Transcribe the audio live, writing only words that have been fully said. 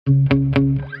Hey,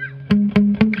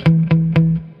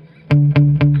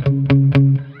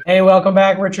 welcome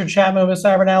back. Richard Chapman with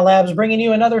CyberNow Labs, bringing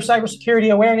you another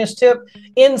cybersecurity awareness tip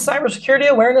in Cybersecurity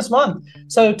Awareness Month.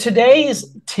 So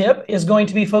today's tip is going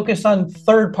to be focused on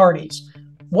third parties.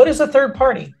 What is a third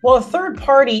party? Well, a third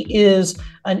party is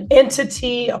an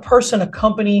entity, a person, a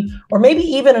company, or maybe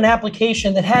even an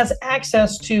application that has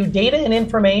access to data and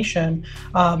information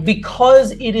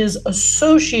because it is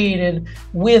associated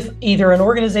with either an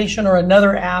organization or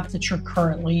another app that you're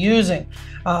currently using.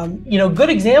 Good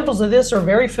examples of this are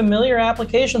very familiar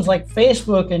applications like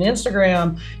Facebook and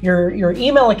Instagram, your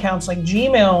email accounts like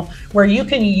Gmail, where you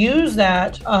can use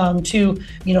that to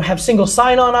have single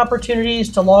sign-on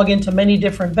opportunities to log into many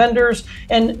different vendors,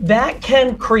 and that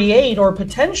can create or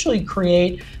potentially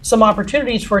create some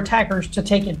opportunities for attackers to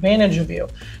take advantage of you.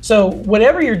 So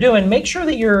whatever you're doing, make sure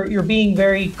that you're being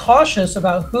very cautious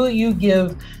about who you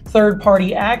give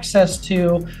third-party access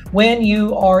to when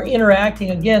you are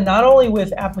interacting, again, not only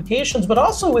with applications, but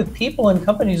also with people and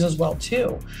companies as well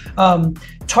too.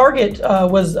 Target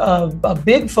was a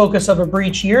big focus of a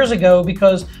breach years ago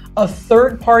because a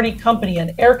third-party company,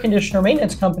 an air conditioner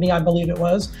maintenance company, I believe it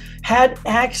was, had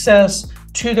access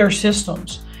to their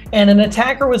systems. And an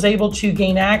attacker was able to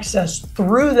gain access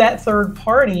through that third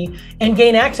party and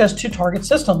gain access to target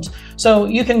systems. So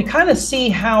you can kind of see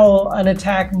how an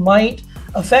attack might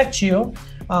affect you,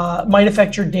 might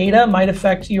affect your data, might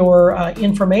affect your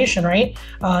information, right?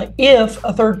 If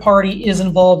a third party is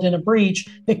involved in a breach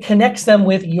that connects them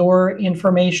with your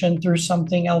information through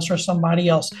something else or somebody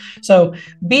else. So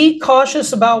be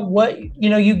cautious about what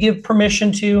you give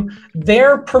permission to.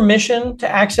 Their permission to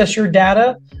access your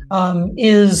data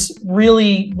is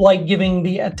really like giving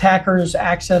the attackers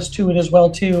access to it as well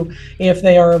too if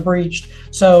they are breached.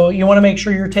 So you want to make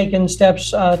sure you're taking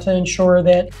steps to ensure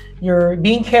that you're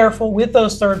being careful with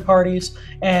those third parties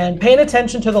and paying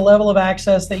attention to the level of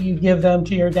access that you give them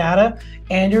to your data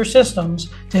and your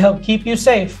systems to help keep you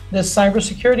safe this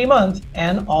Cybersecurity Month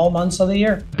and all months of the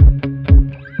year.